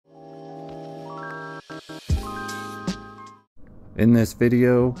In this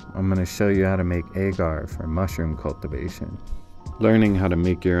video, I'm going to show you how to make agar for mushroom cultivation. Learning how to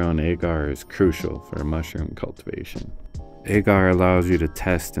make your own agar is crucial for mushroom cultivation. Agar allows you to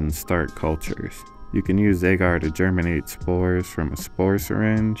test and start cultures. You can use agar to germinate spores from a spore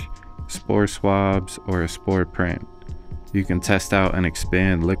syringe, spore swabs, or a spore print. You can test out and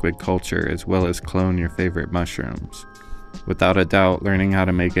expand liquid culture as well as clone your favorite mushrooms. Without a doubt, learning how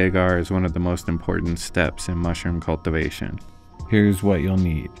to make agar is one of the most important steps in mushroom cultivation. Here's what you'll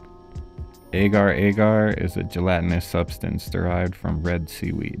need. Agar is a gelatinous substance derived from red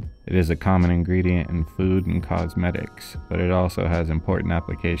seaweed. It is a common ingredient in food and cosmetics, but it also has important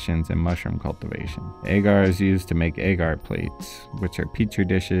applications in mushroom cultivation. Agar is used to make agar plates, which are petri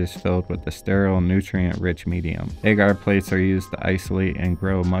dishes filled with a sterile, nutrient-rich medium. Agar plates are used to isolate and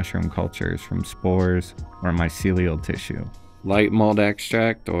grow mushroom cultures from spores or mycelial tissue. Light malt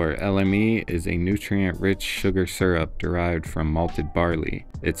extract, or LME, is a nutrient-rich sugar syrup derived from malted barley.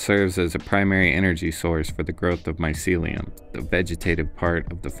 It serves as a primary energy source for the growth of mycelium, the vegetative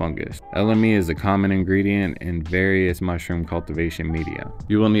part of the fungus. LME is a common ingredient in various mushroom cultivation media.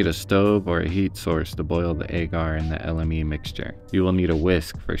 You will need a stove or a heat source to boil the agar and the LME mixture. You will need a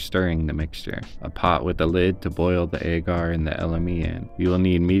whisk for stirring the mixture, a pot with a lid to boil the agar and the LME in. You will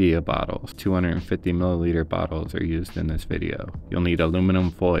need media bottles. 250 milliliter bottles are used in this video. You'll need aluminum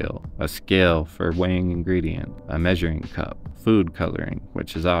foil, a scale for weighing ingredients, a measuring cup, food coloring,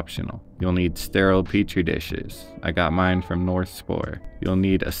 which is optional. You'll need sterile petri dishes. I got mine from North Spore. You'll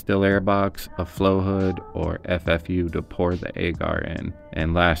need a still air box, a flow hood, or FFU to pour the agar in.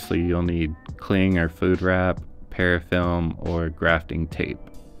 And lastly, you'll need cling or food wrap, parafilm, or grafting tape.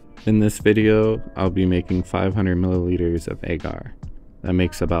 In this video, I'll be making 500 milliliters of agar. That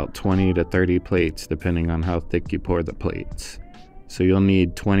makes about 20 to 30 plates depending on how thick you pour the plates. So you'll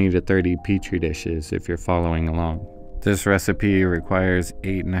need 20 to 30 petri dishes if you're following along. This recipe requires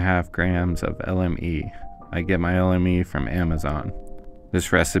 8.5 grams of LME. I get my LME from Amazon.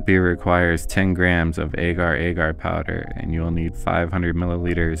 This recipe requires 10 grams of agar powder, and you'll need 500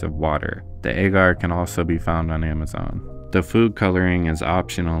 milliliters of water. The agar can also be found on Amazon. The food coloring is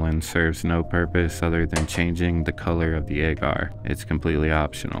optional and serves no purpose other than changing the color of the agar. It's completely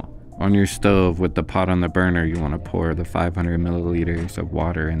optional. On your stove with the pot on the burner, you want to pour the 500 milliliters of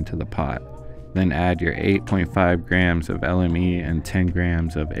water into the pot. Then add your 8.5 grams of LME and 10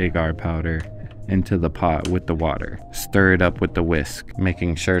 grams of agar powder into the pot with the water. Stir it up with the whisk,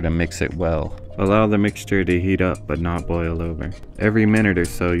 making sure to mix it well. Allow the mixture to heat up but not boil over. Every minute or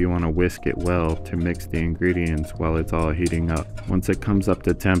so you want to whisk it well to mix the ingredients while it's all heating up. Once it comes up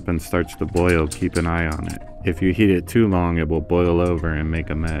to temp and starts to boil, keep an eye on it. If you heat it too long, it will boil over and make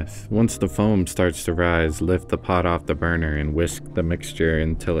a mess. Once the foam starts to rise, lift the pot off the burner and whisk the mixture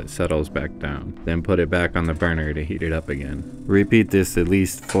until it settles back down. Then put it back on the burner to heat it up again. Repeat this at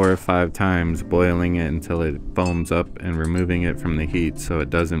least 4 or 5 times, boiling it until it foams up and removing it from the heat so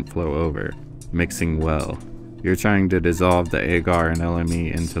it doesn't flow over. Mixing well. You're trying to dissolve the agar and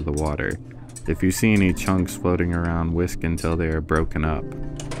LME into the water. If you see any chunks floating around, whisk until they are broken up.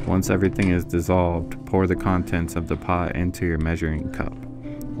 Once everything is dissolved, pour the contents of the pot into your measuring cup.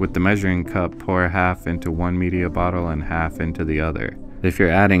 With the measuring cup, pour half into one media bottle and half into the other. If you're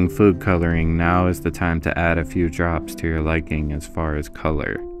adding food coloring, now is the time to add a few drops to your liking as far as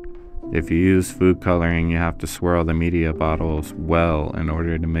color. If you use food coloring, you have to swirl the media bottles well in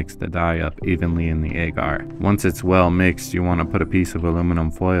order to mix the dye up evenly in the agar. Once it's well mixed, you want to put a piece of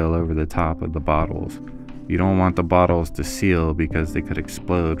aluminum foil over the top of the bottles. You don't want the bottles to seal because they could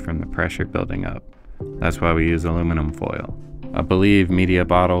explode from the pressure building up. That's why we use aluminum foil. I believe media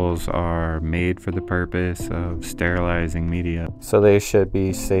bottles are made for the purpose of sterilizing media, so they should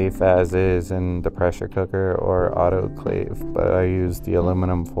be safe as is in the pressure cooker or autoclave, but I use the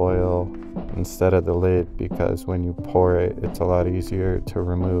aluminum foil instead of the lid because when you pour it, it's a lot easier to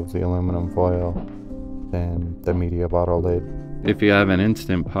remove the aluminum foil than the media bottle lid. If you have an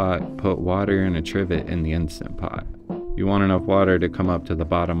instant pot, put water in a trivet in the instant pot. You want enough water to come up to the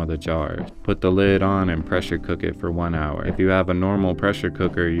bottom of the jar. Put the lid on and pressure cook it for 1 hour. If you have a normal pressure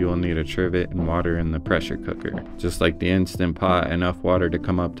cooker, you will need a trivet and water in the pressure cooker. Just like the instant pot, enough water to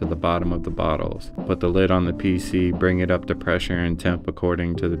come up to the bottom of the bottles. Put the lid on the PC, bring it up to pressure and temp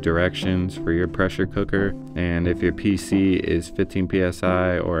according to the directions for your pressure cooker. And if your PC is 15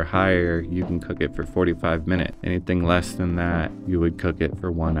 psi or higher, you can cook it for 45 minutes. Anything less than that, you would cook it for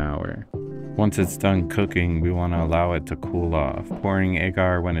 1 hour. Once it's done cooking, we want to allow it to cool off. Pouring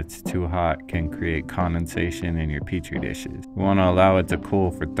agar when it's too hot can create condensation in your petri dishes. We want to allow it to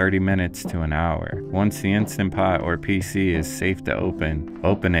cool for 30 minutes to an hour. Once the Instant Pot or PC is safe to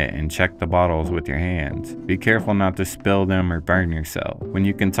open it and check the bottles with your hands. Be careful not to spill them or burn yourself. When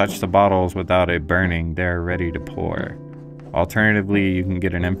you can touch the bottles without it burning, they're ready to pour. Alternatively, you can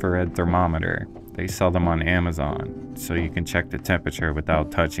get an infrared thermometer. They sell them on Amazon, so you can check the temperature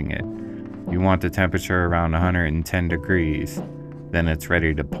without touching it. You want the temperature around 110 degrees, then it's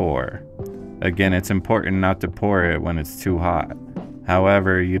ready to pour. Again, it's important not to pour it when it's too hot.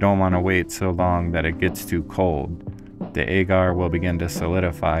 However, you don't want to wait so long that it gets too cold. The agar will begin to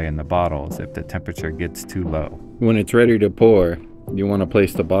solidify in the bottles if the temperature gets too low. When it's ready to pour, you want to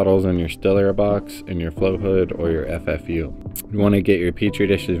place the bottles in your stiller box, in your flow hood, or your FFU. You want to get your petri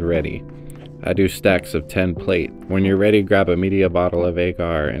dishes ready. I do stacks of 10 plate. When you're ready, grab a media bottle of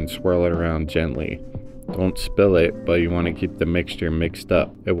agar and swirl it around gently. Don't spill it, but you want to keep the mixture mixed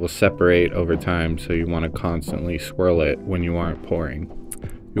up. It will separate over time, so you want to constantly swirl it when you aren't pouring.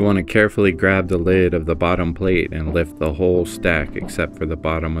 You want to carefully grab the lid of the bottom plate and lift the whole stack except for the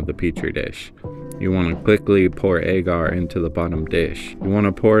bottom of the petri dish. You want to quickly pour agar into the bottom dish. You want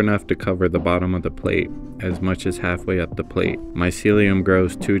to pour enough to cover the bottom of the plate, as much as halfway up the plate. Mycelium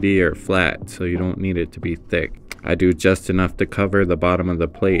grows 2D or flat, so you don't need it to be thick. I do just enough to cover the bottom of the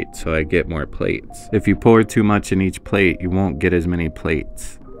plate so I get more plates. If you pour too much in each plate, you won't get as many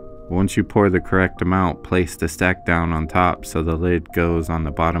plates. Once you pour the correct amount, place the stack down on top so the lid goes on the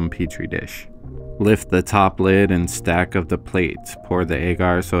bottom petri dish. Lift the top lid and stack of the plates. Pour the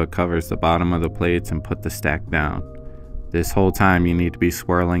agar so it covers the bottom of the plates and put the stack down. This whole time you need to be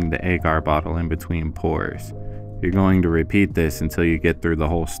swirling the agar bottle in between pours. You're going to repeat this until you get through the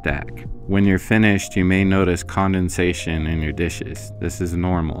whole stack. When you're finished, you may notice condensation in your dishes. This is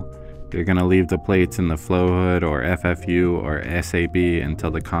normal. You're going to leave the plates in the flow hood or FFU or SAB until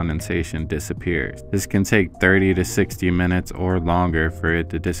the condensation disappears. This can take 30 to 60 minutes or longer for it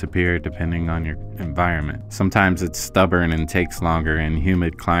to disappear depending on your environment. Sometimes it's stubborn and takes longer in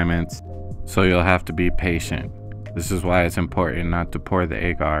humid climates, so you'll have to be patient. This is why it's important not to pour the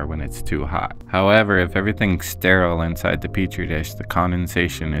agar when it's too hot. However, if everything's sterile inside the petri dish, the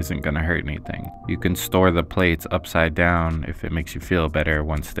condensation isn't going to hurt anything. You can store the plates upside down if it makes you feel better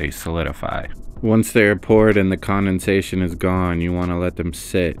once they solidify. Once they're poured and the condensation is gone, you want to let them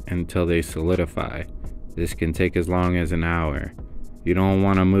sit until they solidify. This can take as long as an hour. You don't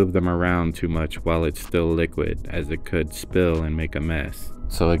want to move them around too much while it's still liquid, as it could spill and make a mess.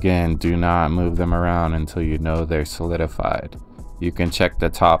 So again, do not move them around until you know they're solidified. You can check the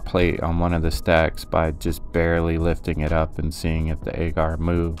top plate on one of the stacks by just barely lifting it up and seeing if the agar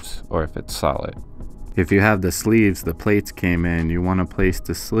moves or if it's solid. If you have the sleeves the plates came in, you want to place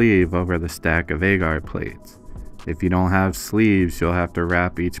the sleeve over the stack of agar plates. If you don't have sleeves, you'll have to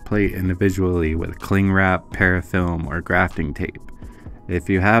wrap each plate individually with cling wrap, parafilm, or grafting tape. If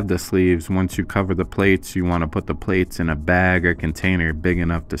you have the sleeves, once you cover the plates, you want to put the plates in a bag or container big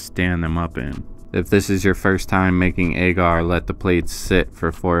enough to stand them up in. If this is your first time making agar, let the plates sit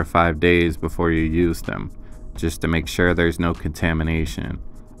for 4 or 5 days before you use them, just to make sure there's no contamination.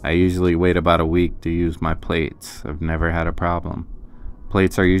 I usually wait about a week to use my plates. I've never had a problem.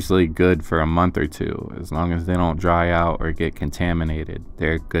 Plates are usually good for a month or two. As long as they don't dry out or get contaminated,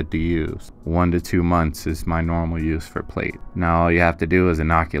 they're good to use. 1 to 2 months is my normal use for plate. Now all you have to do is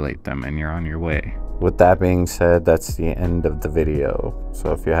inoculate them and you're on your way. With that being said, that's the end of the video.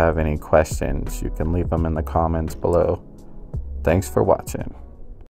 So if you have any questions, you can leave them in the comments below. Thanks for watching.